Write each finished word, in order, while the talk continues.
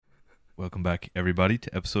welcome back everybody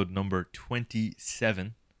to episode number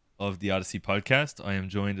 27 of the Odyssey podcast. I am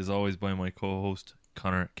joined as always by my co-host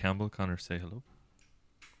Connor Campbell. Connor, say hello.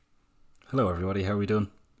 Hello everybody, how are we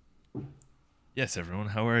doing? Yes, everyone,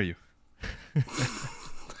 how are you?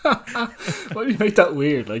 Why do you make that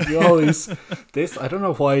weird? Like you always I don't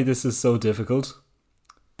know why this is so difficult,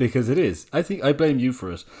 because it is. I think I blame you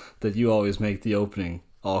for it, that you always make the opening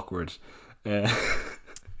awkward. But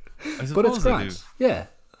it's grand. Yeah.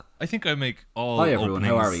 I think I make all Hi everyone, openings,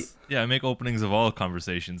 how are we? Yeah, I make openings of all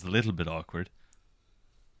conversations a little bit awkward.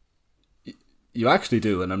 You actually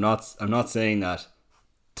do, and I'm not saying that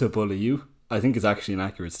to bully you. I think it's actually an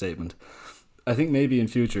accurate statement. I think maybe in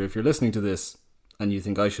future, if you're listening to this and you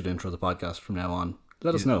think I should intro the podcast from now on,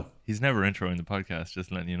 let us know. He's never introing the podcast,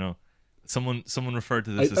 just letting you know. Someone referred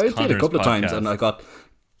to this as I Connor's did a couple podcast. of times, and I got...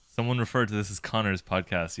 Someone referred to this as Connor's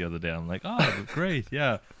podcast the other day. I'm like, oh, great,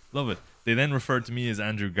 yeah, love it. They then referred to me as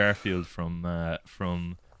Andrew Garfield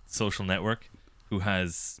from Social Network, who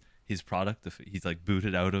has his product. He's like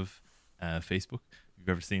booted out of Facebook. You've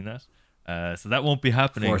ever seen that? So that won't be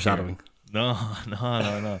happening. Foreshadowing. No.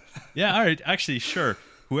 Yeah, all right. Actually, sure.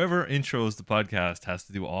 Whoever intros the podcast has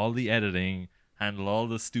to do all the editing, handle all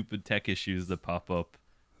the stupid tech issues that pop up,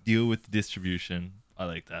 deal with the distribution. I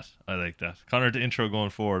like that. Connor, the intro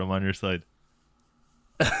going forward, I'm on your side.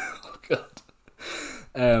 Oh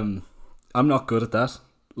God. I'm not good at that.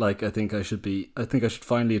 Like, I think I should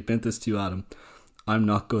finally admit this to you, Adam. I'm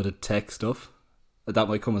not good at tech stuff. That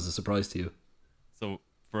might come as a surprise to you. So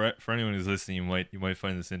for anyone who's listening, you might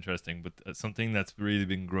find this interesting, but something that's really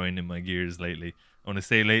been grinding my gears lately, when I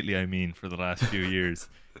say lately I mean for the last few years,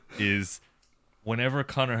 is whenever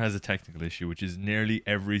Connor has a technical issue, which is nearly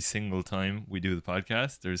every single time we do the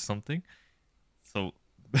podcast, there's something. So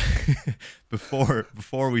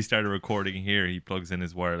before we started recording here, he plugs in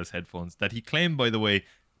his wireless headphones that he claimed, by the way,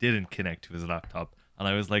 didn't connect to his laptop, and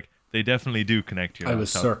I was like, they definitely do connect to your laptop. I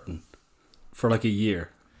was certain for like a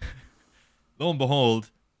year. Lo and behold,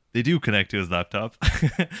 they do connect to his laptop.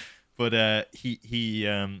 But he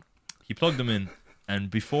plugged them in, and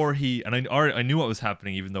before I knew what was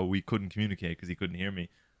happening, even though we couldn't communicate because he couldn't hear me.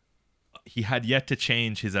 He had yet to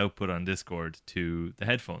change his output on Discord to the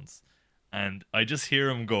headphones, and I just hear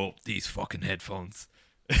him go, "These fucking headphones,"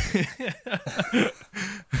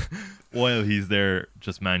 while he's there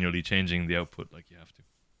just manually changing the output like you have to.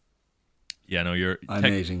 Yeah, no, I'm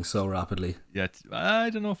aging so rapidly. Yeah, I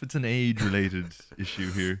don't know if it's an age-related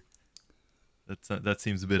issue here. That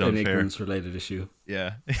seems a bit unfair. An ignorance-related issue.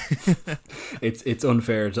 Yeah. It's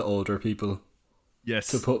unfair to older people. Yes.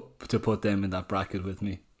 To put them in that bracket with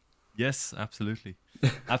me. Yes, absolutely.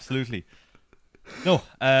 Absolutely. No,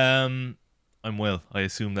 I'm well. I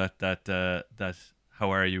assume that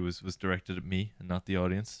how are you was directed at me and not the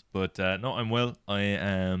audience. But no, I'm well. I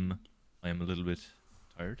am a little bit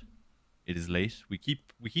tired. It is late. We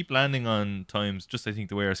keep landing on times. Just I think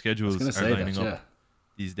the way our schedules are lining up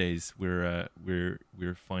these days, we're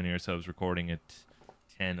finding ourselves recording at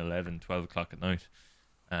 10, 11, 12 o'clock at night.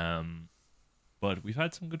 But we've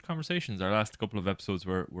had some good conversations. Our last couple of episodes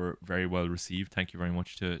were very well received. Thank you very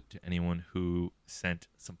much to anyone who sent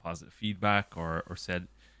some positive feedback or said,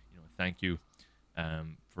 thank you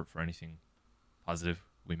for anything positive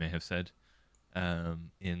we may have said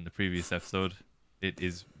in the previous episode. It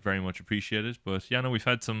is very much appreciated. But yeah, no, we've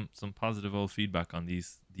had some positive old feedback on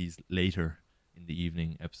these later in the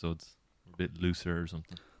evening episodes. A bit looser or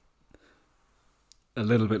something. A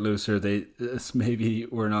little bit looser. Maybe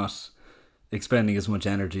we're not expending as much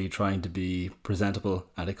energy trying to be presentable,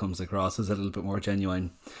 and it comes across as a little bit more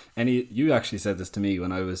genuine. You actually said this to me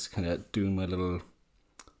when I was kind of doing my little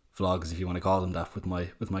vlogs, if you want to call them that, with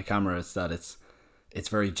my camera. It's that it's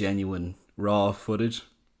very genuine, raw footage.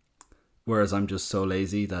 Whereas I'm just so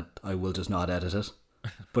lazy that I will just not edit it.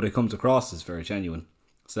 But it comes across as very genuine.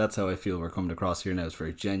 So that's how I feel we're coming across here now. It's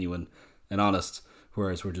very genuine and honest,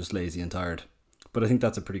 whereas we're just lazy and tired. But I think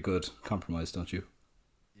that's a pretty good compromise, don't you?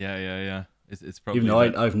 Yeah. It's probably... Even though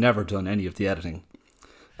I've never done any of the editing.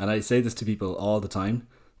 And I say this to people all the time,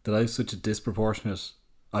 that I have such a disproportionate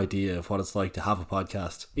idea of what it's like to have a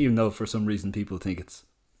podcast. Even though for some reason people think it's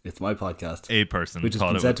my podcast. A person, which has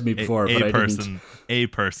been said to me before, but I didn't. A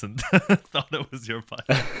person thought it was your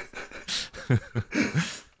podcast.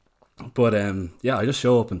 But yeah, I just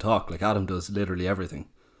show up and talk like Adam does literally everything.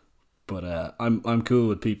 But I'm cool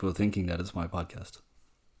with people thinking that it's my podcast.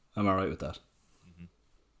 I'm alright with that.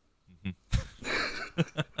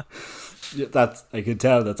 Yeah, I can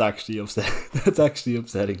tell that's actually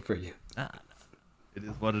upsetting for you. It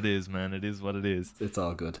is what it is, man. It is what it is. It's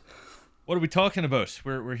all good. What are we talking about?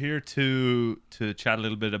 We're here to chat a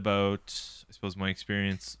little bit about, I suppose, my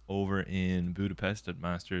experience over in Budapest at the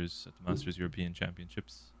Masters European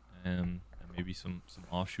Championships, and maybe some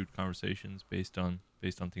offshoot conversations based on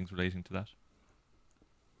things relating to that.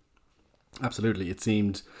 Absolutely. It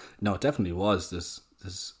seemed, no, it definitely was.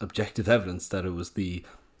 There's objective evidence that it was the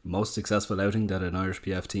most successful outing that an Irish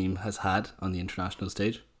PF team has had on the international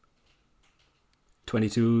stage.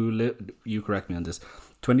 you correct me on this,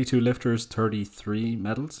 22 lifters, 33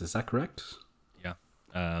 medals, is that correct? Yeah.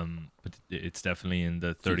 But it's definitely in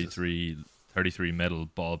the 33 medal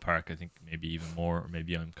ballpark. I think maybe even more, or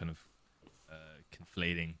maybe I'm kind of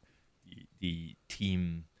conflating the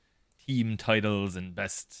team titles and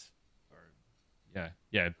best, or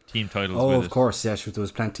team titles. Oh, with of course, yeah, sure. There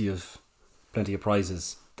was plenty of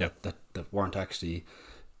prizes that weren't actually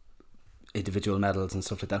individual medals and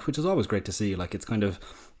stuff like that, which is always great to see. Like, it's kind of,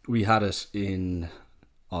 we had it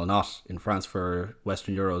not in France for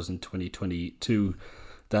Western Euros in 2022,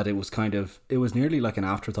 that it was nearly like an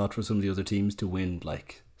afterthought for some of the other teams to win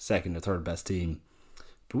like second or third best team.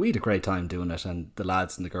 But we had a great time doing it, and the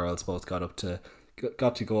lads and the girls both got to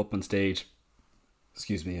go up on stage,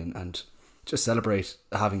 and just celebrate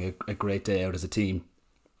having a great day out as a team.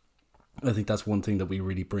 I think that's one thing that we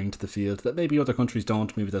really bring to the field that maybe other countries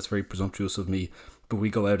don't. Maybe that's very presumptuous of me, but we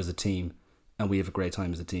go out as a team and we have a great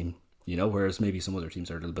time as a team, whereas maybe some other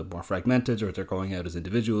teams are a little bit more fragmented, or they're going out as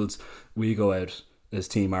individuals. We go out as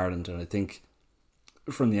Team Ireland, and I think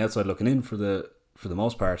from the outside looking in, for the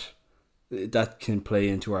most part, that can play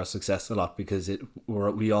into our success a lot, because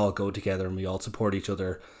we all go together and we all support each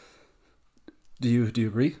other. Do you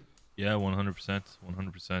agree? Yeah,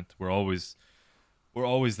 100%. We're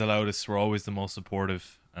always the loudest. We're always the most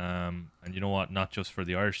supportive. And you know what? Not just for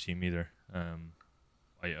the Irish team either.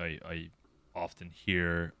 I often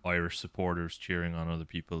hear Irish supporters cheering on other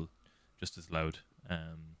people just as loud.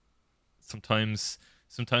 Sometimes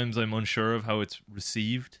I'm unsure of how it's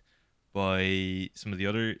received by some of the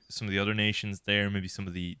other nations there, maybe some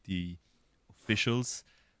of the officials.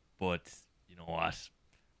 But you know what?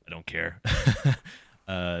 I don't care.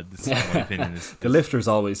 This is my opinion. The lifters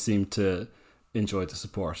always seem to enjoy the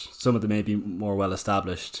support. Some of the maybe more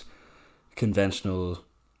well-established conventional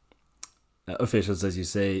officials, as you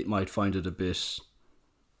say, might find it a bit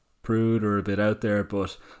prude or a bit out there,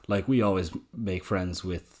 but like, we always make friends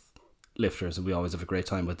with lifters and we always have a great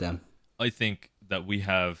time with them. I think that we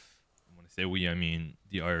have, when I say we, I mean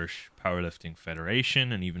the Irish Powerlifting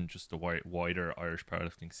Federation, and even just the wider Irish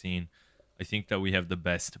powerlifting scene. I think that we have the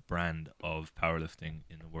best brand of powerlifting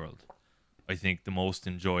in the world. I think the most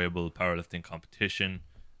enjoyable powerlifting competition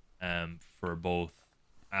for both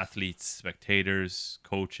athletes, spectators,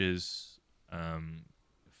 coaches,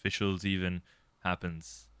 officials even,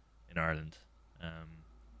 happens in Ireland.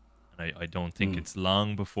 And I don't think it's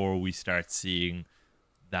long before we start seeing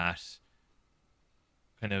that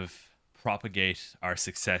kind of propagate our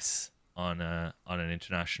success on an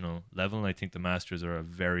international level. And I think the Masters are a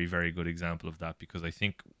very, very good example of that, because I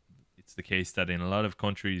think it's the case that in a lot of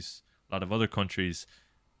other countries,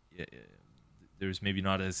 there's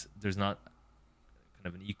not kind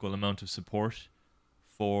of an equal amount of support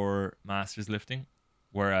for Masters lifting,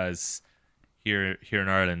 whereas here in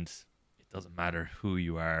Ireland, it doesn't matter who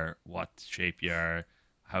you are, what shape you are,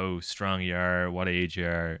 how strong you are, what age you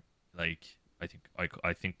are. Like,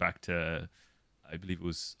 I think back to, I believe it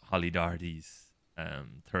was Holly Doherty's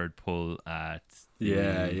third pull at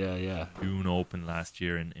the June Open last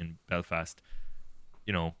year in Belfast.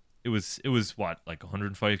 It was what, like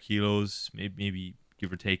 105 kilos, maybe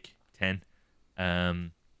give or take 10.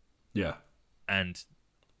 And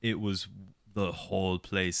it was, the whole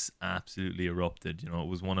place absolutely erupted. It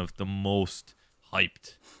was one of the most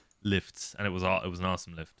hyped lifts, and it was an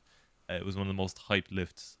awesome lift. It was one of the most hyped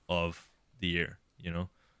lifts of the year,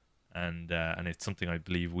 and it's something I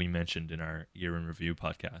believe we mentioned in our year in review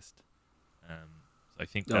podcast. So I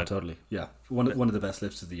think that, totally, yeah, one of the best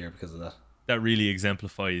lifts of the year because of that. That really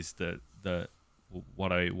exemplifies the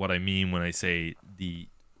what I mean when I say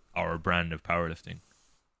our brand of powerlifting.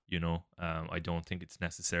 I don't think it's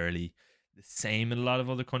necessarily the same in a lot of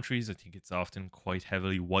other countries. I think it's often quite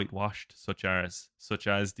heavily whitewashed, such as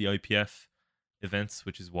the IPF events,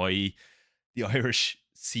 which is why the Irish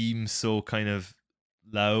seem so kind of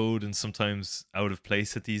loud and sometimes out of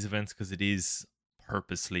place at these events, because it is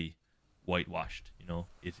purposely whitewashed.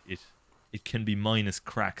 It can be minus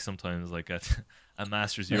crack sometimes, like at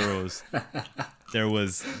Masters Euros. There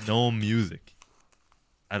was no music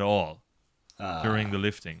at all during the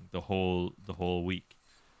lifting the whole week,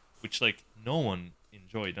 which, like, no one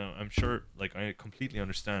enjoyed. Now, I'm sure, like, I completely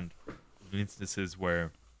understand instances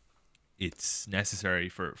where it's necessary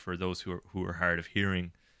for those who are hard of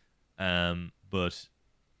hearing. But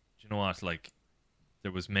you know what? Like,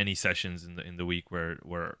 there was many sessions in the week where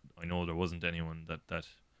I know there wasn't anyone that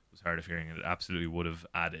was hard of hearing, and it absolutely would have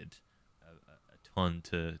added a ton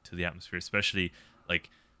to the atmosphere, especially like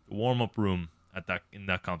the warm up room in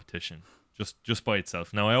that competition, just by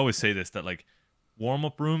itself. Now I always say this, that like warm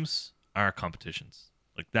up rooms are competitions.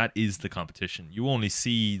 Like, that is the competition. You only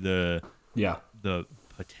see the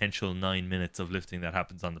potential 9 minutes of lifting that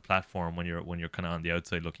happens on the platform when you're kind of on the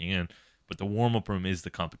outside looking in. But the warm up room is the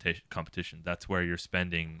competition. That's where you're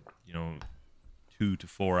spending, 2 to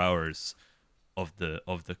 4 hours of the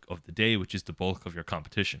day, which is the bulk of your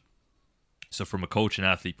competition. So from a coach and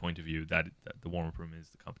athlete point of view, that the warm up room is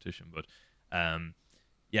the competition. But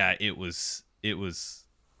it was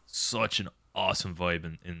such an awesome vibe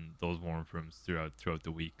in those warm up rooms throughout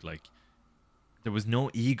the week. Like, there was no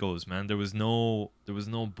egos, man. There was no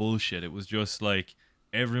bullshit. It was just like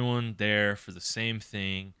everyone there for the same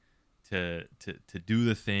thing, to do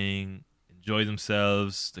the thing, enjoy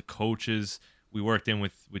themselves. The coaches, we worked in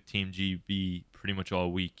with Team GB pretty much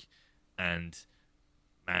all week, and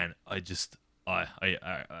man, I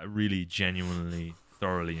really genuinely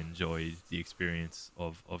thoroughly enjoyed the experience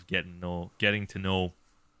of getting to know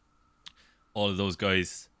all of those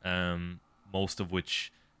guys, most of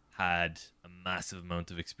which had a massive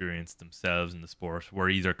amount of experience themselves in the sport, were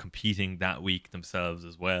either competing that week themselves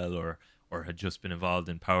as well, or had just been involved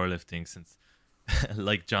in powerlifting since,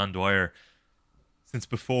 like John Dwyer, since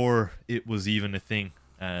before it was even a thing,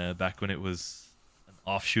 back when it was an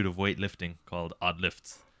offshoot of weightlifting called odd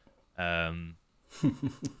lifts.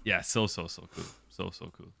 Yeah, so cool. So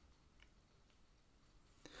cool.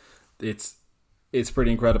 It's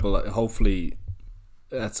pretty incredible. Hopefully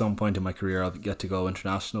at some point in my career I'll get to go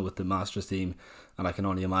international with the Masters team, and I can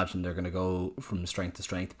only imagine they're going to go from strength to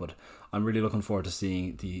strength. But I'm really looking forward to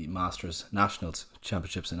seeing the Masters Nationals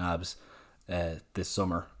Championships in abs this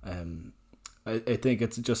summer. I think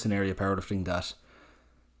it's just an area of powerlifting that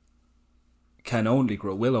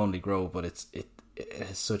will only grow, but it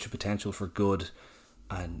has such a potential for good.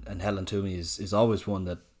 And Helen Toomey is always one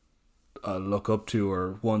that I'll look up to,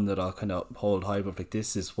 or one that I'll kind of hold high, but like,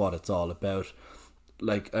 this is what it's all about.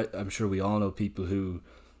 Like, I'm sure we all know people who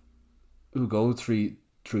go through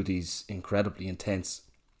these incredibly intense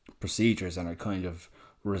procedures and are kind of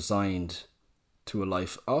resigned to a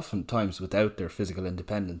life oftentimes without their physical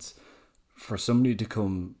independence. For somebody to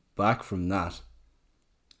come back from that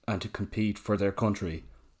and to compete for their country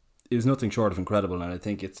is nothing short of incredible, and I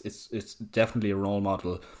think it's definitely a role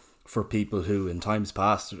model for people who in times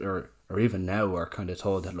past or even now are kind of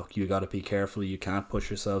told that, look, you got to be careful, you can't push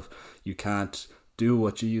yourself, you can't do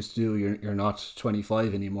what you used to do, you're not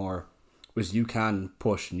 25 anymore. Whereas you can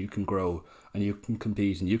push and you can grow and you can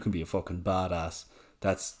compete and you can be a fucking badass.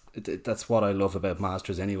 That's what I love about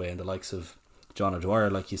Masters anyway. And the likes of John O'Dwyer,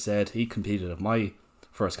 like you said, he competed at my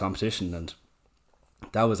first competition, and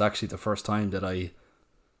that was actually the first time that I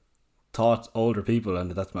taught older people,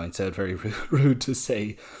 and that might sound very rude to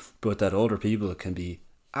say, but that older people can be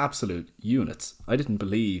absolute units. I didn't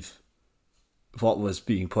believe what was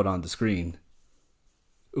being put on the screen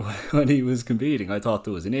when he was competing. I thought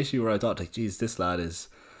there was an issue, or I thought, like, geez, this lad is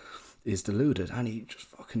deluded, and he just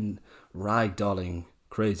fucking ragdolling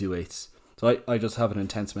crazy weights. So I just have an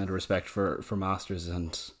intense amount of respect for Masters,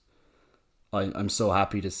 and I'm so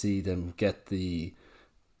happy to see them get the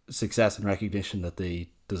success and recognition that they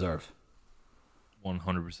deserve.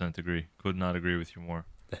 100% agree. Could not agree with you more.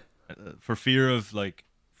 For fear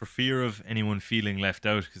of anyone feeling left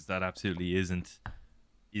out, because that absolutely isn't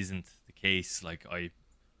the case. Like,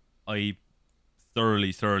 I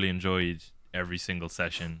thoroughly enjoyed every single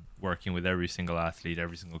session, working with every single athlete,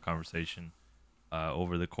 every single conversation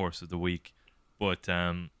over the course of the week. But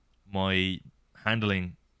my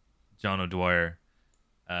handling John O'Dwyer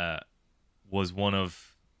was one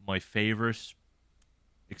of my favorite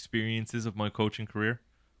experiences of my coaching career.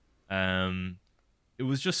 It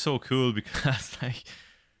was just so cool because, like,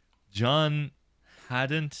 John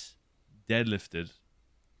hadn't deadlifted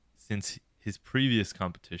since his previous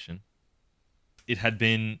competition. It had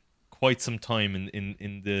been quite some time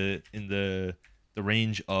in the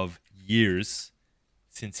range of years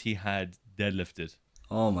since he had deadlifted.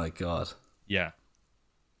 Oh my god. Yeah.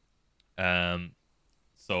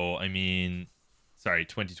 So I mean, sorry,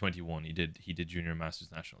 2021. He did Junior Masters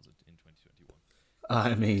Nationals in 2021.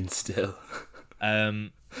 I mean, still.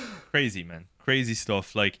 Crazy, man. Crazy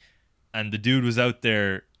stuff. Like, and the dude was out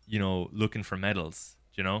there, looking for medals,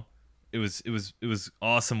 It was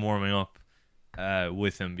awesome warming up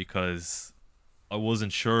with him, because I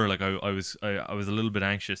wasn't sure. Like I was a little bit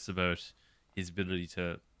anxious about his ability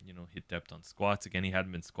to hit depth on squats. Again, he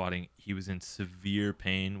hadn't been squatting. He was in severe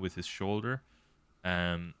pain with his shoulder.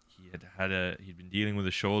 He'd been dealing with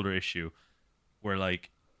a shoulder issue where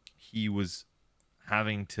like he was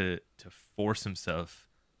having to force himself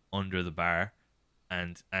under the bar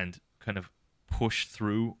and kind of push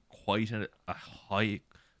through quite a high,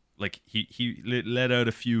 like he let out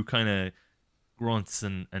a few kind of grunts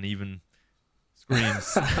and even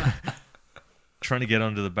screams trying to get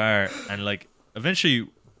under the bar, and like eventually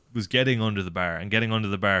was getting under the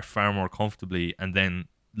bar far more comfortably, and then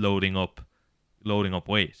loading up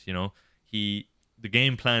weight. The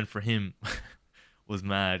game plan for him was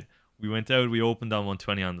mad. We went out, we opened on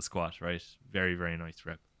 120 on the squat, right? Very, very nice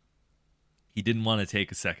rep. He didn't want to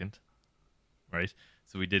take a second, right?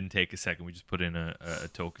 So we didn't take a second. We just put in a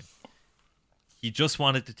token. He just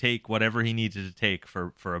wanted to take whatever he needed to take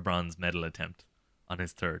for a bronze medal attempt on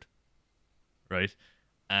his third, right?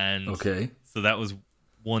 And okay, so that was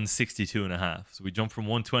 162.5. So we jumped from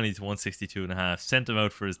 120 to 162.5, sent him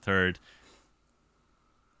out for his third.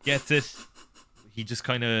 Gets it. He just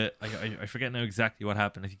kind of, I forget now exactly what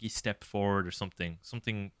happened. I think he stepped forward or something.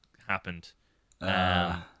 Something happened.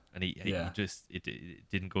 And it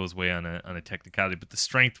didn't go his way on a technicality, but the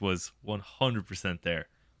strength was 100% there.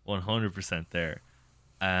 100% there.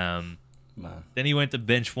 Man. Then he went to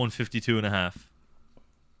bench 152.5.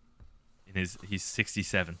 He's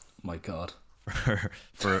 67. My God.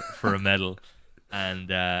 For a medal, and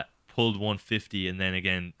pulled 150, and then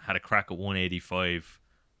again had a crack at 185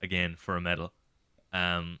 again for a medal.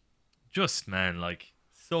 Just, man, like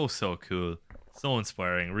so cool, so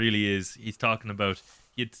inspiring. Really is. He's talking about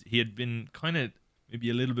he had been kind of maybe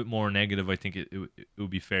a little bit more negative. I think it would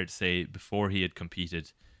be fair to say before he had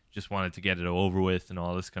competed. Just wanted to get it over with and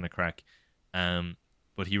all this kind of crack.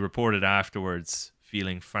 But he reported afterwards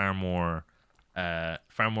feeling far more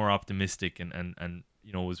optimistic and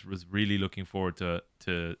was really looking forward to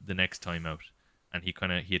the next time out. And he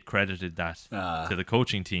had credited that to the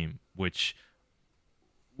coaching team, which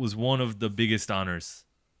was one of the biggest honors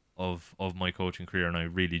of my coaching career, and I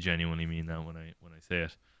really genuinely mean that when I say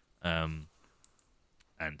it. And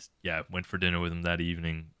yeah, went for dinner with him that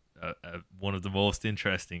evening. One of the most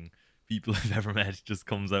interesting people I've ever met. Just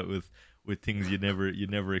comes out with things you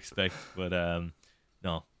never expect. But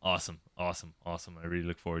no, awesome. I really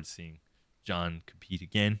look forward to seeing John compete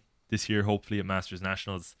again this year, hopefully at Masters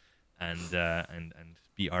Nationals, and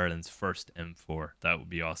be Ireland's first M4. That would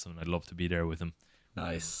be awesome. I'd love to be there with him.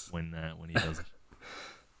 Nice. When he does it.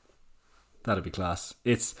 That'd be class.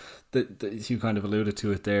 It's you kind of alluded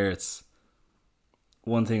to it there. It's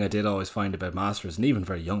one thing I did always find about Masters, and even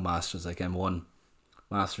very young Masters like M1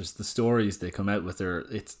 Masters, the stories they come out with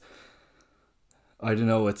I don't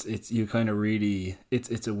know, it's you kind of really,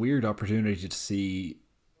 it's a weird opportunity to see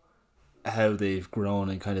how they've grown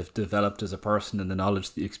and kind of developed as a person, and the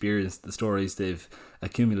knowledge, the experience, the stories they've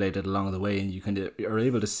accumulated along the way, and you kind of are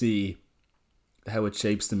able to see how it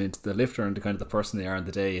shapes them into the lifter and the kind of the person they are in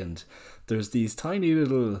the day. And there's these tiny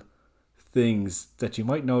little things that you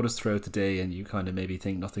might notice throughout the day and you kind of maybe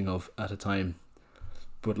think nothing of at a time,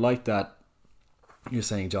 but like that you're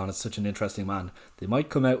saying, John, it's such an interesting man. They might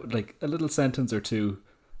come out with like a little sentence or two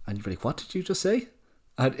and you're like, what did you just say?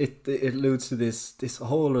 And it alludes to this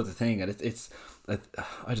whole other thing, and it's I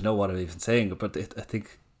don't know what I'm even saying, but I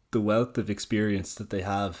think the wealth of experience that they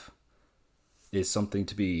have is something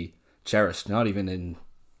to be cherished, not even in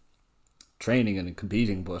training and in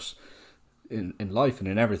competing, but in life and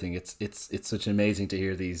in everything. It's such amazing to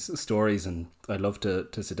hear these stories, and I'd love to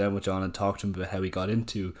sit down with John and talk to him about how he got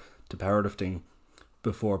into powerlifting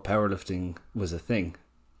before powerlifting was a thing,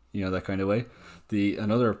 that kind of way.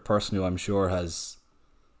 Another person who I'm sure has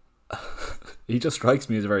he just strikes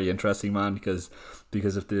me as a very interesting man because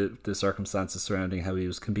of the circumstances surrounding how he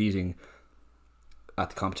was competing at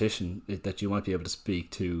the competition that you might be able to speak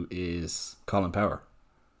to is Colin Power.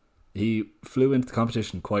 He flew into the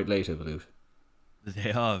competition quite late, I believe. The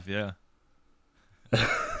day of, yeah.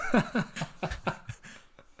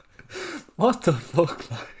 What the fuck?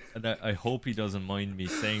 And I hope he doesn't mind me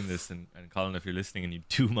saying this, and Colin, if you're listening and you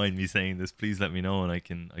do mind me saying this, please let me know and I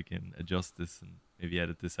can adjust this and maybe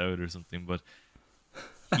edit this out or something. But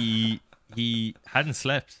he hadn't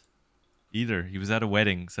slept either. He was at a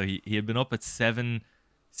wedding, so he had been up at 7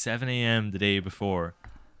 a.m. the day before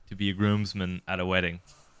to be a groomsman at a wedding,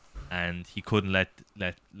 and he couldn't let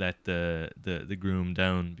the groom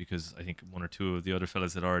down because I think one or two of the other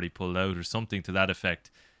fellas had already pulled out or something to that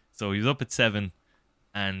effect. So he was up at 7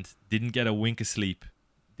 and didn't get a wink of sleep.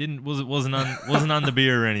 Didn't wasn't on the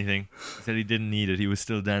beer or anything. He said he didn't need it. He was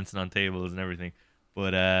still dancing on tables and everything.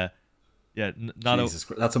 But yeah, not Jesus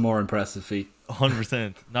Christ, that's a more impressive feat.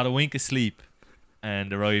 100%, not a wink of sleep,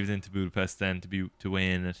 and arrived into Budapest then to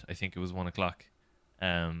weigh in at, I think it was 1 o'clock,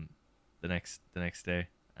 the next day,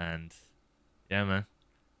 and yeah, man,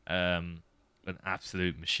 an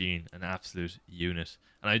absolute machine, an absolute unit.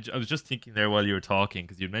 And I was just thinking there while you were talking,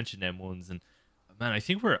 because you mentioned M1s, and man,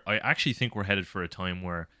 I actually think we're headed for a time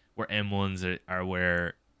where M1s are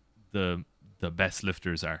where the best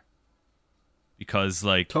lifters are, because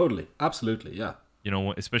like Totally, absolutely, yeah.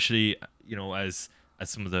 especially as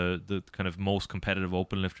some of the kind of most competitive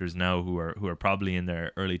open lifters now who are probably in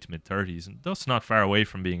their early to mid 30s, and that's not far away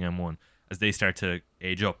from being M1 as they start to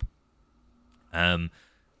age up.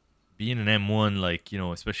 Being an M1, like,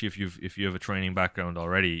 especially if you have a training background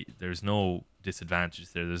already, there's no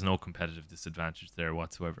disadvantage there. There's no competitive disadvantage there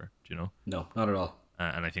whatsoever. Do you know? No, not at all.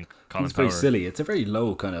 And I think Colin It's very Power, silly. It's a very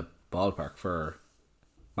low kind of ballpark for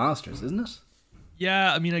masters, isn't it?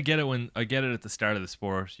 yeah, I mean, I get it at the start of the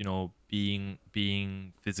sport.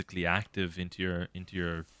 Being physically active into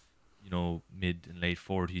your mid and late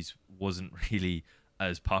 40s wasn't really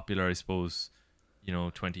as popular, I suppose.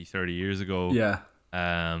 20, 30 years ago. Yeah.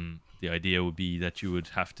 The idea would be that you would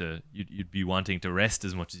have to, you'd be wanting to rest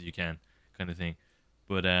as much as you can, kind of thing.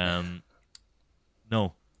 But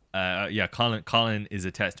no, yeah, Colin is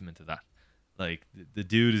a testament to that. Like the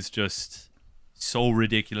dude is just so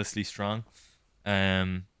ridiculously strong,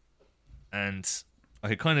 and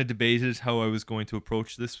I kind of debated how I was going to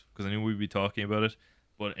approach this because I knew we'd be talking about it.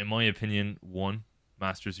 But in my opinion,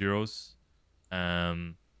 Masters Euros,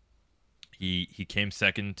 he came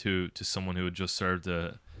second to someone who had just served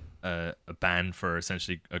a ban for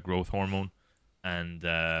essentially a growth hormone, and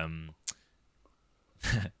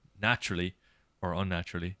naturally or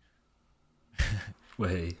unnaturally,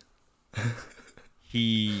 Way.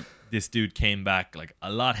 this dude came back like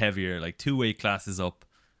a lot heavier, like 2 weight classes up,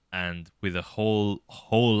 and with a whole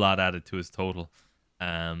lot added to his total,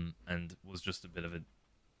 and was just a bit of a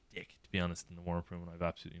dick, to be honest, in the warm-up room, and I've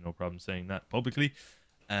absolutely no problem saying that publicly.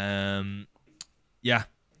 Yeah,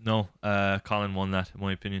 no, Colin won that, in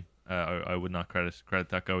my opinion. I would not credit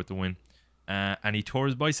that guy with the win, and he tore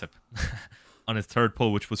his bicep on his third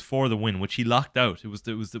pull, which was for the win, which he locked out. It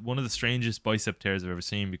was one of the strangest bicep tears I've ever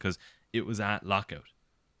seen, because it was at lockout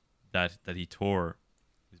that he tore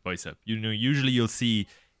his bicep. Usually you'll see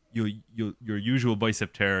your usual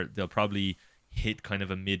bicep tear, they'll probably hit kind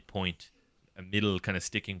of a midpoint, a middle kind of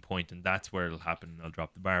sticking point, and that's where it'll happen, and they'll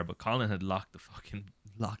drop the bar. But Colin had locked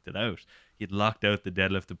it out. He'd locked out the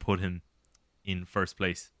deadlift to put him in first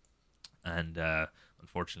place, and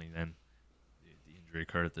unfortunately then the injury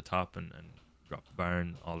occurred at the top and dropped the bar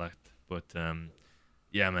and all that. But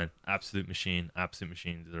yeah, man, absolute machine,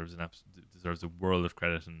 deserves a world of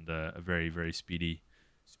credit, and a very, very speedy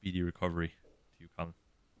recovery to you, Colin.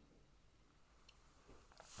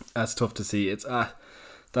 That's tough to see. It's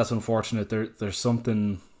that's unfortunate. There's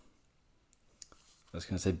something, I was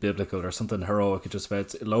going to say biblical, or something heroic just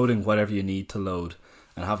about loading whatever you need to load,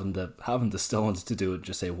 and having the stones to do it.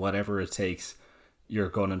 Just say whatever it takes, you're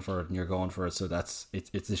gunning for it and you're going for it. So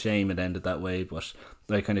it's a shame it ended that way, but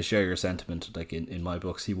I kind of share your sentiment. Like in my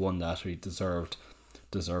books, he won that, or he deserved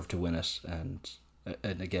to win it, and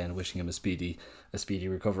again, wishing him a speedy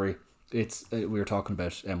recovery. It's we were talking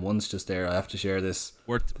about M1s just there. I have to share this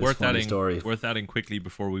worth adding story. Worth adding quickly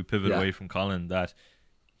before we pivot away from Colin, that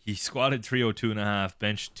he squatted 302.5,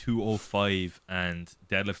 benched 205, and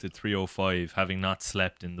deadlifted 305, having not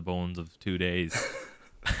slept in the bones of 2 days.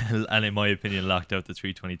 And in my opinion, locked out the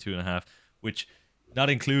 322.5, which, not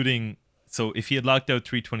including, so if he had locked out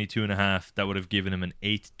 322.5, that would have given him an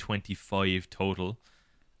 825 total.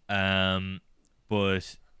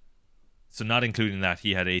 But so not including that,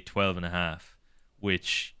 he had 812.5,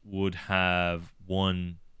 which would have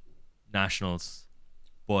won nationals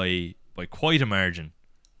by quite a margin.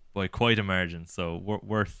 So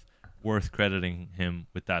worth crediting him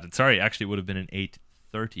with that. And sorry, actually, it would have been an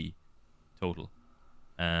 830 total,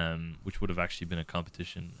 which would have actually been a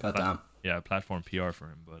competition. A platform PR for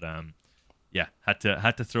him. But yeah, had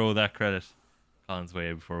to throw that credit Colin's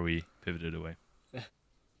way before we pivoted away.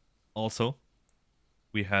 Also,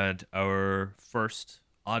 we had our first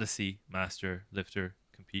Odyssey Master lifter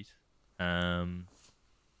compete,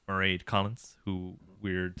 Mairead Collins, who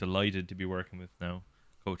we're delighted to be working with now,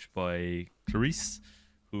 coached by Clarice,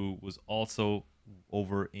 who was also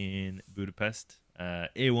over in Budapest.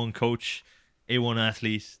 A1 coach, A1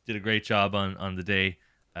 athlete, did a great job on the day.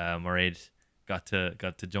 Mairead got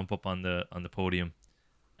to jump up on the podium,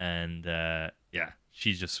 and yeah,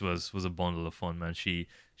 she just was a bundle of fun, man. She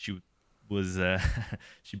was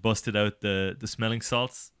she busted out the smelling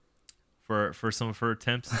salts for some of her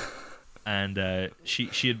attempts, and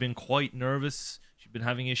she had been quite nervous. She'd been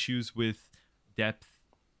having issues with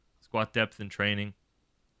squat depth in training.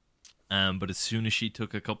 But as soon as she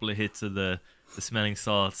took a couple of hits of the smelling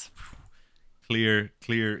salts, clear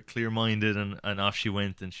minded, and off she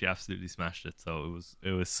went, and she absolutely smashed it. So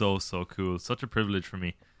it was so cool. Such a privilege for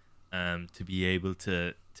me to be able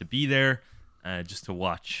to be there, just to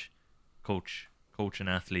watch coach and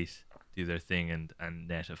athlete do their thing and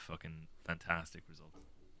net a fucking fantastic result.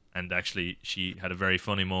 And actually, she had a very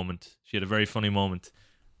funny moment.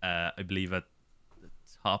 I believe at the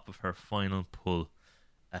top of her final pull.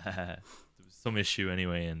 There was some issue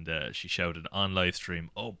anyway, and she shouted on live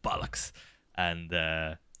stream, "Oh bollocks!" And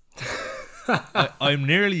I'm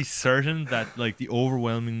nearly certain that like the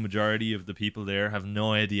overwhelming majority of the people there have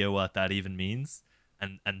no idea what that even means,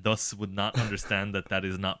 and thus would not understand that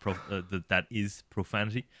is not that is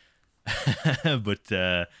profanity. But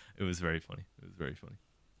it was very funny.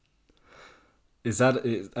 Is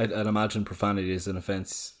that? I'd imagine profanity is an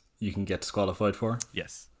offence you can get disqualified for.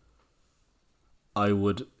 Yes. I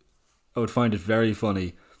would find it very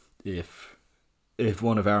funny if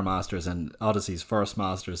one of our masters and Odyssey's first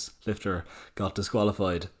masters lifter got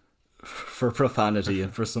disqualified for profanity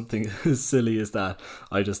and for something as silly as that.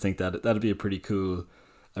 I just think that that'd be a pretty cool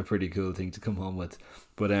thing to come home with.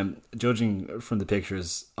 But judging from the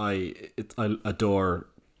pictures, I adore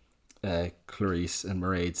Clarice and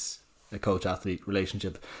Mairead's coach-athlete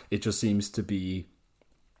relationship. It just seems to be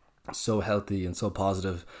so healthy and so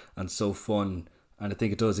positive and so fun, and I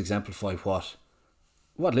think it does exemplify what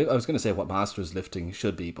I was going to say what masters lifting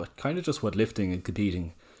should be, but kind of just what lifting and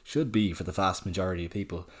competing should be for the vast majority of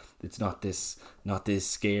people. It's not this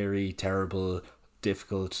scary, terrible,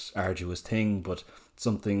 difficult, arduous thing, but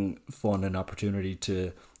something fun and opportunity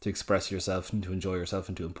to express yourself and to enjoy yourself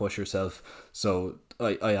and to push yourself. So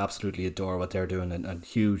I absolutely adore what they're doing, and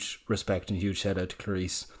huge respect and huge shout out to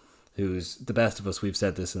Clarice, who's the best of us. We've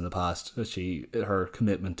said this in the past. Her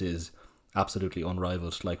commitment is absolutely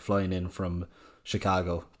unrivaled. Like flying in from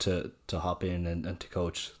Chicago to hop in and to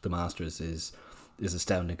coach the Masters is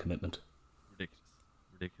astounding commitment.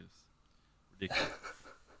 Ridiculous.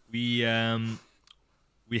 We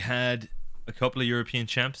had a couple of European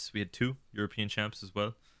champs. We had 2 European champs as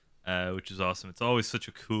well, which is awesome. It's always such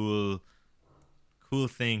a cool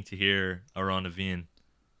thing to hear a Rondavian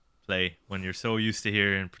play when you're so used to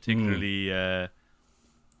hearing, particularly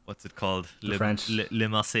what's it called? French. Le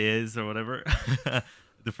Marseillaise or whatever.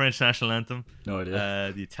 The French national anthem. No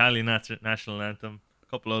idea. The Italian national anthem. A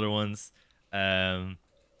couple other ones.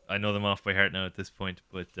 I know them off by heart now at this point,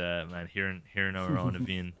 but man, hearing our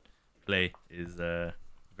Rondavian play is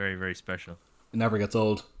very, very special. It never gets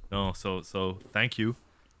old. No, so thank you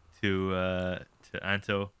to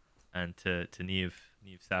Anto and to Niamh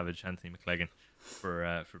Savage, Anthony McLagan,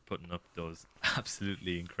 for putting up those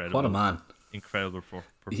absolutely incredible. What a man! Incredible performance.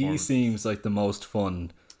 He seems like the most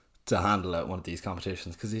fun to handle at one of these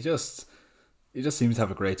competitions because he just seems to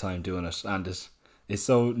have a great time doing it, and it's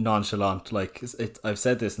so nonchalant. Like I've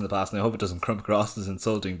said this in the past, and I hope it doesn't come across as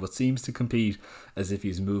insulting, but seems to compete as if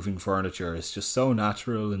he's moving furniture. It's just so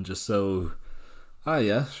natural and just so.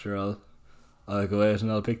 Yeah, sure. I'll go out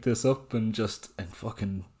and I'll pick this up and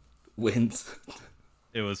fucking wins.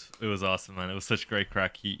 It was awesome, man. It was such great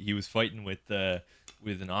crack. He was fighting with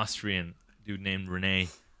an Austrian dude named Rene,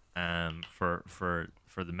 for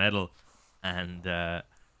the medal, and I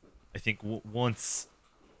think once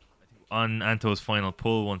on Anto's final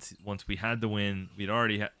pull, once we had the win, we'd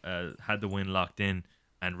already had the win locked in,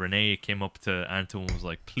 and Rene came up to Anto and was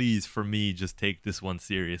like, "Please, for me, just take this one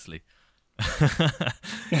seriously."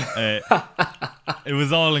 It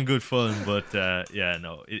was all in good fun, but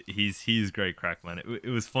he's great crack, man. It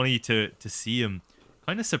was funny to see him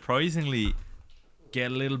kind of surprisingly get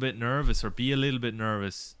a little bit nervous or be a little bit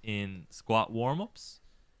nervous in squat warm-ups,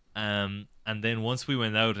 and then once we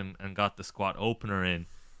went out and got the squat opener in,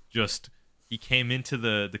 he came into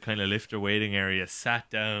the kind of lifter waiting area, sat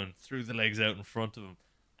down, threw the legs out in front of him,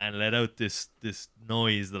 and let out this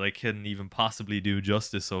noise that I couldn't even possibly do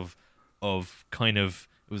justice of kind of,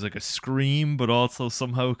 it was like a scream, but also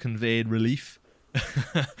somehow conveyed relief.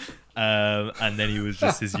 And then he was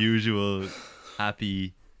just his usual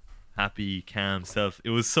happy, calm self. It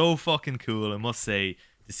was so fucking cool, I must say,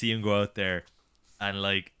 to see him go out there and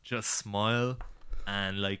like just smile,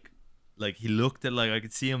 and like he looked at, like, I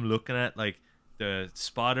could see him looking at like the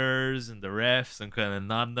spotters and the refs and kind of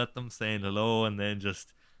nodding at them, saying hello, and then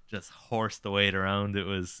just horsed the weight around. It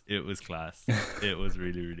was class. It was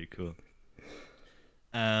really, really cool.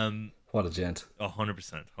 What a gent.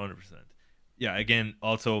 100%, 100%. Yeah, again,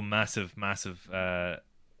 also massive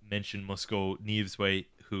mention must go Neve's way,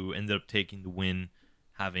 who ended up taking the win,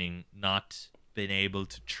 having not been able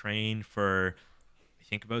to train for I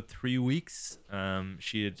think about 3 weeks.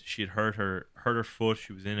 She had hurt her foot.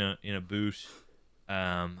 She was in a boot.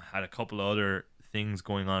 Had a couple of other things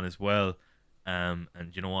going on as well. And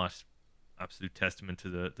you know what? Absolute testament to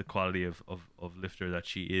the quality of lifter that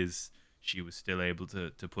she is. She was still able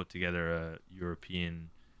to put together a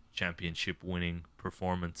European championship winning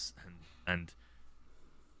performance, and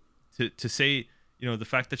to say, the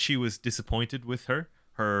fact that she was disappointed with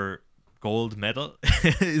her gold medal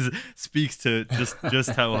speaks to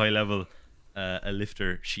just how high level a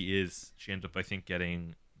lifter she is. She ended up, I think,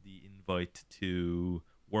 getting the invite to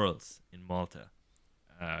Worlds in Malta.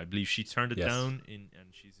 I believe she turned it Yes. down and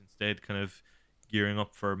she's instead kind of gearing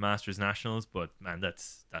up for Masters Nationals. But man,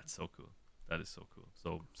 that's so cool. That is so cool.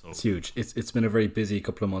 So It's huge. It's been a very busy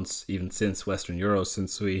couple of months, even since Western Euros,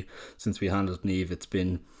 since we handled Neve. It's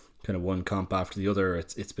been kind of one comp after the other.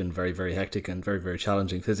 It's been very, very hectic and very, very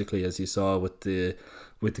challenging physically, as you saw with the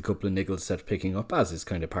couple of niggles that picking up, as is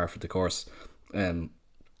kind of par for the course.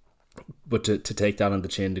 But to take that on the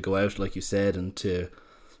chin, to go out like you said, and to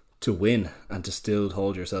win and to still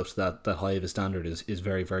hold yourself to that high of a standard is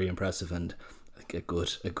very, very impressive, and a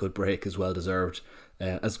good break is well deserved.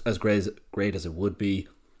 As great as it would be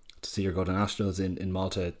to see her go to nationals in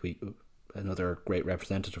Malta, another great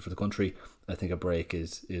representative for the country. I think a break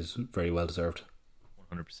is very well deserved.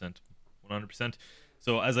 100%.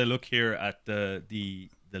 So as I look here at the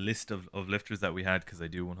list of lifters that we had, because I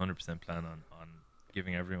do 100% plan on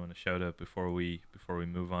giving everyone a shout out before we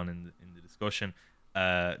move on in the discussion.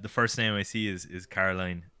 The first name I see is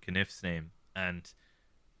Caroline Kniff's name, and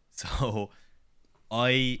so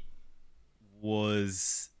we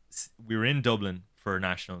were in Dublin for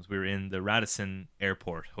nationals. We were in the Radisson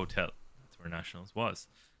Airport Hotel. That's where nationals was,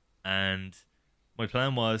 and my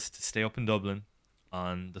plan was to stay up in Dublin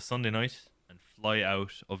on the Sunday night and fly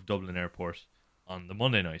out of Dublin Airport on the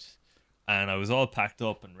Monday night. And I was all packed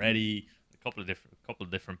up and ready. A couple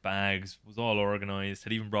of different bags. Was all organised.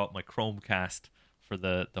 Had even brought my Chromecast for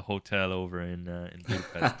the hotel over in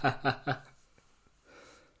Budapest.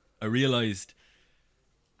 I realised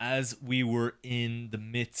as we were in the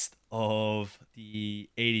midst of the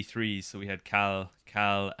 83s, so we had Cal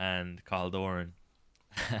and Carl Doran,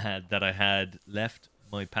 that I had left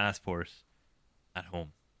my passport at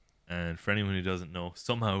home. And for anyone who doesn't know,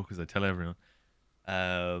 somehow, because I tell everyone,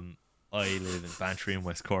 I live in Bantry in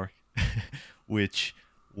West Cork, which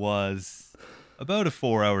was about a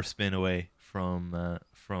 4-hour spin away from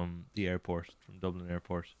the airport, from Dublin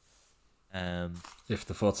Airport. If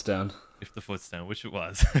the foot's down, which it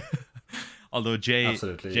was. Although Jay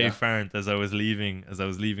yeah. Farrant, as I was leaving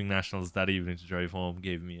nationals that evening to drive home,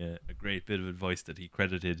 gave me a great bit of advice that he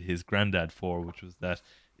credited his granddad for, which was that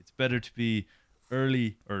it's better to be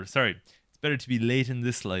late in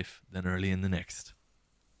this life than early in the next.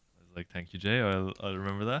 I was like, thank you, Jay. I'll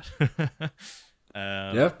remember that.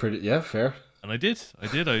 Fair. And I did.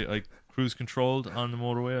 I cruise controlled on the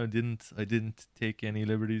motorway. I didn't take any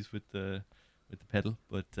liberties with the pedal.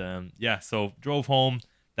 But so drove home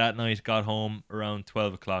that night. Got home around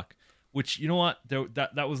 12 o'clock. Which, you know what?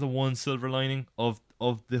 That was the one silver lining of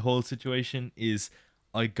the whole situation is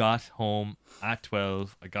I got home at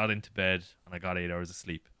 12. I got into bed and I got 8 hours of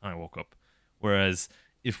sleep and I woke up. Whereas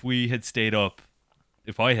if I had stayed up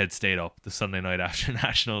the Sunday night after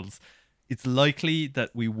nationals, it's likely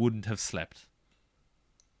that we wouldn't have slept.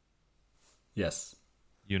 Yes.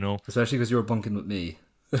 Especially because you were bunking with me.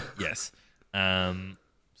 Yes.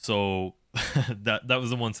 So that was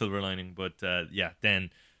the one silver lining. But then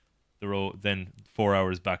 4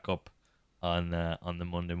 hours back up on the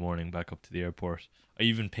Monday morning, back up to the airport. I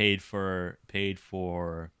even paid for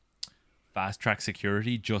fast track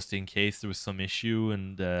security just in case there was some issue,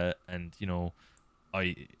 and I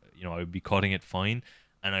would be cutting it fine.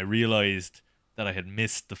 And I realized that I had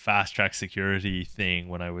missed the fast track security thing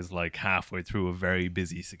when I was like halfway through a very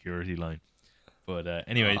busy security line. But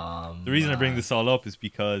anyway, the reason I bring this all up is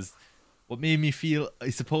because what made me feel, I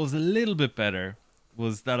suppose, a little bit better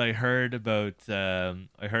was that I heard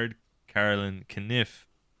Caroline Kniff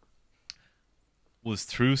was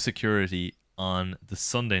through security on the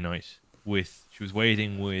Sunday night she was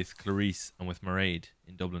waiting with Clarice and with Mairead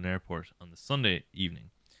in Dublin Airport on the Sunday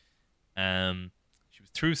evening. She was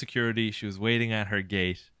through security, she was waiting at her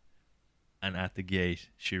gate, and at the gate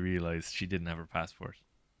she realised she didn't have her passport.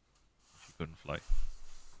 She couldn't fly.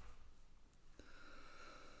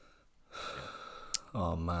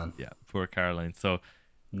 Oh man. Yeah, poor Caroline. So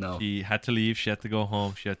No. She had to leave. She had to go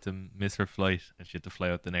home. She had to miss her flight, and she had to fly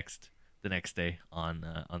out the next day on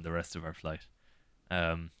the rest of our flight.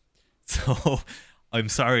 Um, so I'm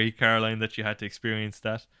sorry, Caroline, that you had to experience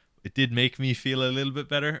that. It did make me feel a little bit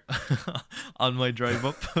better on my drive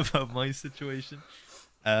up about my situation.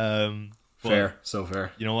 But Fair, so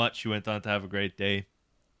fair. you know what? She went on to have a great day.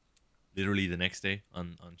 Literally the next day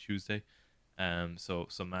on Tuesday. So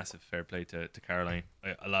massive fair play to Caroline.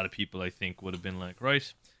 A lot of people, I think, would have been like,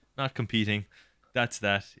 right, not competing. That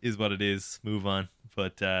is what it is. Move on.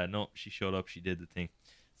 But no, she showed up. She did the thing.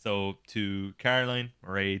 So to Caroline,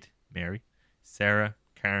 Mairead, Mary, Sarah,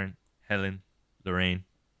 Karen, Helen, Lorraine,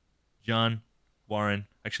 John, Warren,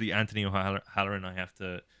 actually Anthony O'Halloran, I have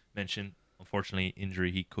to mention. Unfortunately,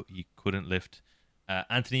 injury. He couldn't lift.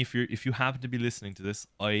 Anthony, if you happen to be listening to this,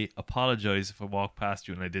 I apologize if I walked past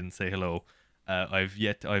you and I didn't say hello. I've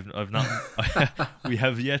not we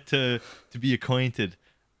have yet to be acquainted,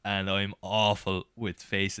 and I'm awful with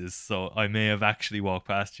faces, so I may have actually walked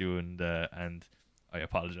past you, and I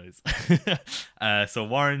apologize. So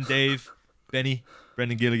Warren, Dave, Benny,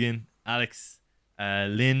 Brendan Gilligan, Alex,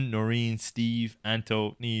 Lynn, Noreen, Steve,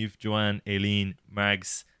 Anto, Neve, Joanne, Aileen,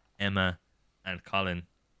 Margs, Emma, and Colin.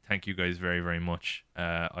 Thank you guys very, very much.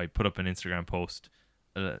 I put up an Instagram post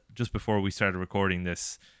just before we started recording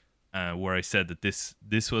this, where I said that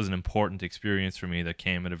this was an important experience for me that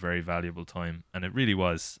came at a very valuable time, and it really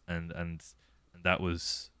was. And that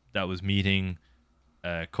was meeting,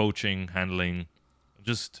 coaching, handling,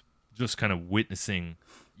 just kind of witnessing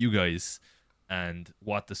you guys and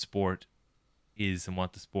what the sport is and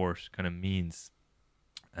what the sport kind of means.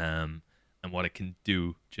 And what it can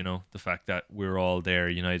do, you know, the fact that we're all there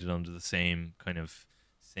united under the same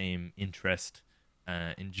interest,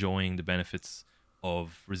 enjoying the benefits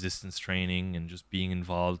of resistance training and just being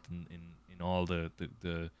involved in all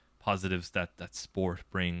the positives that sport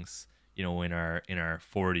brings, you know, in our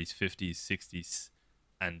 40s, 50s, 60s,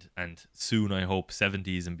 and soon I hope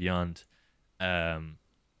 70s and beyond,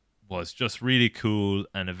 was just really cool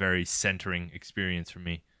and a very centering experience for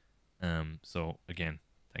me. So again,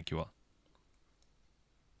 thank you all.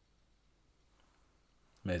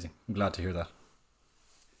 Amazing. I'm glad to hear that.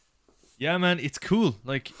 Yeah, man, it's cool.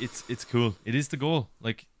 Like it's cool. It is the goal.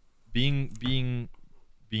 Like being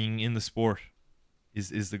in the sport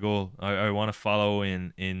is the goal. I want to follow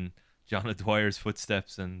in John Dwyer's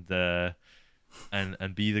footsteps and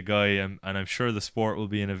be the guy. And I'm sure the sport will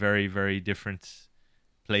be in a very, very different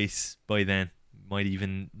place by then.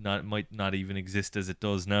 Might not even exist as it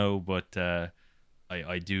does now. But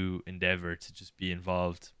I do endeavor to just be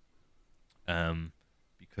involved.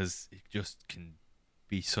 Because it just can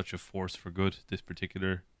be such a force for good, this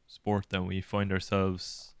particular sport that we find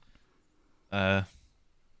ourselves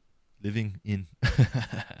living in,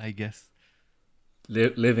 I guess.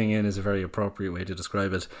 Living in is a very appropriate way to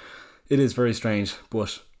describe it. It is very strange,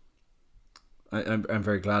 but I'm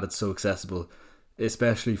very glad it's so accessible,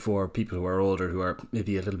 especially for people who are older, who are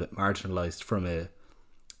maybe a little bit marginalised from a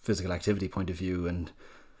physical activity point of view, and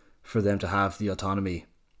for them to have the autonomy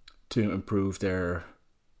to improve their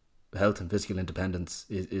health and physical independence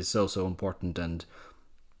is so important. And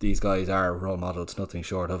these guys are role models, nothing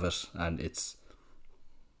short of it, and it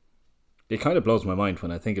kind of blows my mind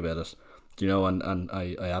when I think about it, you know. And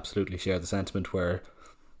I absolutely share the sentiment where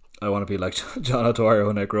I want to be like John O'Dwyer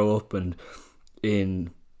when I grow up. And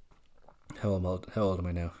in how old am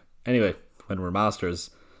I now? Anyway, when we're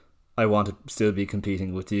masters, I want to still be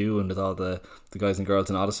competing with you and with all the guys and girls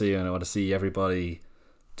in Odyssey, and I want to see everybody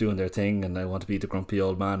doing their thing, and I want to be the grumpy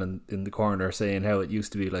old man in the corner saying how it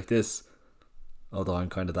used to be like this, although I'm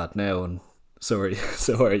kind of that now, and so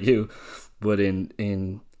are you. But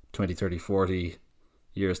in 20, 30, 40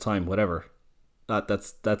 years time, whatever,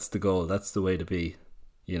 that's the goal, that's the way to be,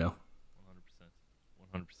 you know.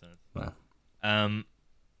 100%. Wow. And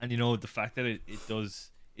you know, the fact that it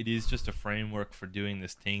is just a framework for doing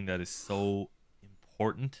this thing that is so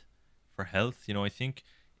important for health. You know, I think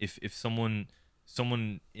if someone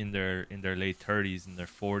in their late 30s, in their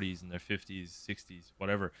 40s, in their 50s, 60s,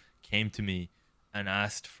 whatever, came to me and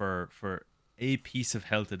asked for a piece of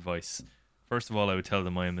health advice, first of all, I would tell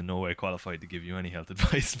them I am in no way qualified to give you any health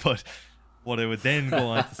advice. But what I would then go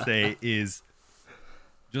on to say is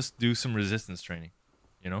just do some resistance training,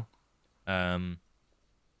 you know.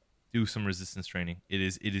 Do some resistance training. It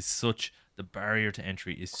is such, the barrier to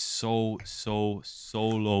entry is so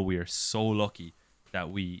low. We are so lucky that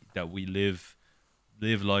we live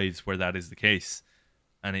lives where that is the case,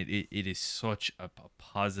 and it is such a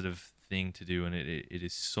positive thing to do, and it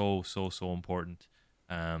is so important.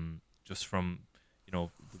 Just from, you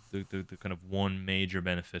know, the kind of one major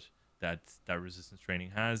benefit that resistance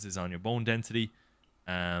training has is on your bone density.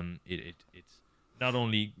 It not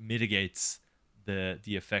only mitigates the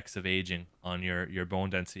effects of aging on your bone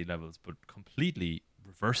density levels, but completely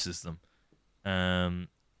reverses them.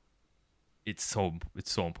 It's so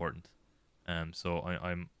important. So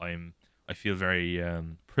I feel very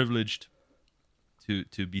privileged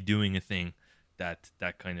to be doing a thing that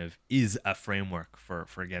kind of is a framework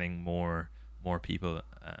for getting more people,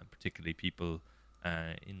 particularly people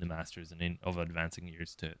in the masters and in of advancing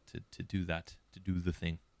years to do that, to do the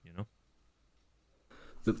thing, you know.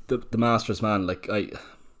 The masters, man, like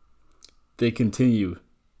they continue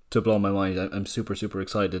to blow my mind. I'm super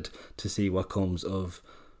excited to see what comes of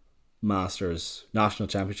masters national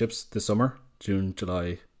championships this summer, June,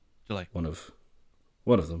 July. One of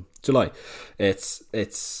them, July. It's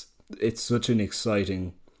such an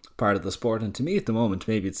exciting part of the sport, and to me at the moment,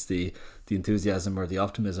 maybe it's the enthusiasm or the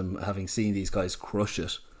optimism, having seen these guys crush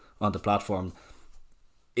it on the platform.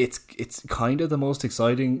 It's kind of the most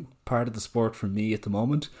exciting part of the sport for me at the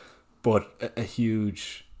moment, but a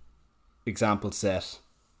huge example set,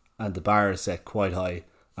 and the bar is set quite high,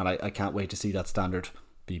 and I can't wait to see that standard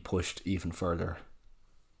be pushed even further.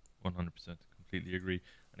 100%, completely agree.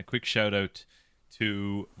 And a quick shout out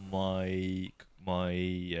to my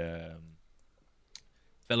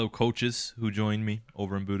fellow coaches who joined me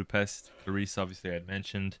over in Budapest. Clarice, obviously I had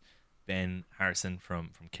mentioned, Ben Harrison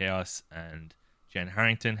from Chaos, and Jen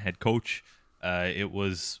Harrington, head coach. It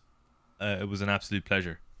was an absolute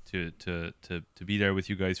pleasure to be there with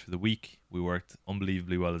you guys for the week. We worked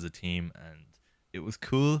unbelievably well as a team, and it was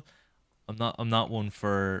cool. I'm not one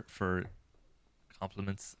for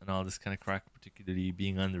compliments and all this kind of crack, particularly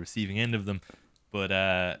being on the receiving end of them,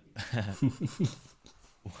 but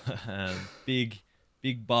big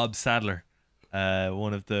Bob Sadler,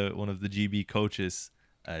 one of the GB coaches,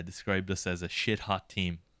 described us as a shit hot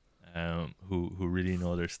team, who really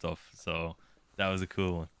know their stuff. So that was a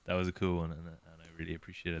cool one. And I really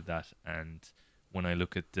appreciated that. And when I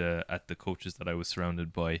look at the coaches that I was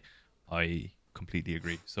surrounded by, I completely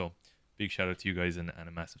agree. So big shout out to you guys, and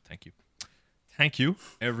a massive thank you. Thank you,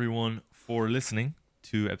 everyone, for listening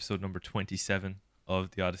to episode number 27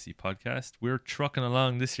 of the Odyssey podcast. We're trucking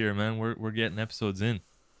along this year, man. We're getting episodes in.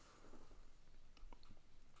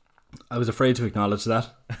 I was afraid to acknowledge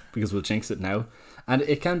that because we'll jinx it now, and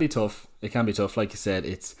it can be tough. Like you said,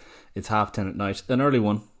 it's 10:30 at night, an early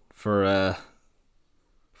one for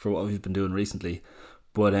what we've been doing recently.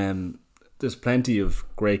 But there's plenty of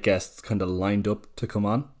great guests kind of lined up to come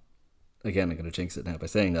on. Again, I'm going to jinx it now by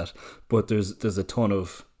saying that, but there's a ton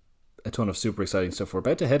of super exciting stuff. We're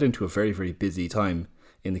about to head into a very, very busy time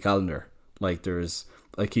in the calendar. Like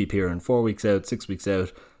I keep hearing 4 weeks out, 6 weeks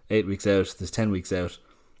out, 8 weeks out, there's 10 weeks out.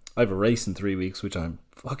 I have a race in 3 weeks, which I'm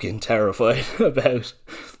fucking terrified about.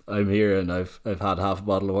 I'm here and I've had half a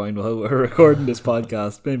bottle of wine while we're recording this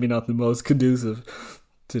podcast. Maybe not the most conducive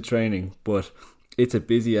to training, but it's a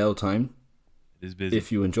busy old time. It is busy.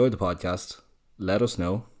 If you enjoy the podcast, let us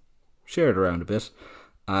know. Share it around a bit,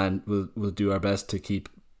 and we'll do our best to keep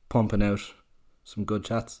pumping out some good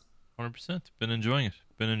chats. 100%. Been enjoying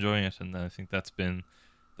it, and I think that's been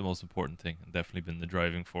the most important thing, and definitely been the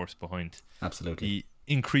driving force behind absolutely the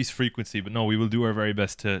increased frequency. But no, we will do our very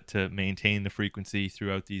best to maintain the frequency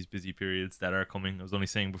throughout these busy periods that are coming. I was only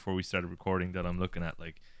saying before we started recording that I'm looking at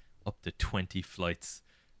like up to 20 flights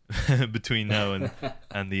between now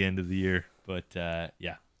and the end of the year. But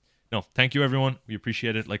yeah. No, thank you, everyone. We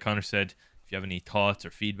appreciate it. Like Connor said, if you have any thoughts or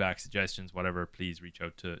feedback, suggestions, whatever, please reach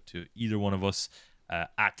out to either one of us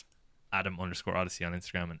at Adam_Odyssey on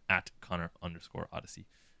Instagram and at Connor_Odyssey.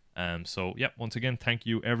 So, yeah, once again, thank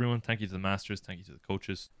you, everyone. Thank you to the masters. Thank you to the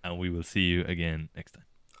coaches. And we will see you again next time.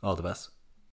 All the best.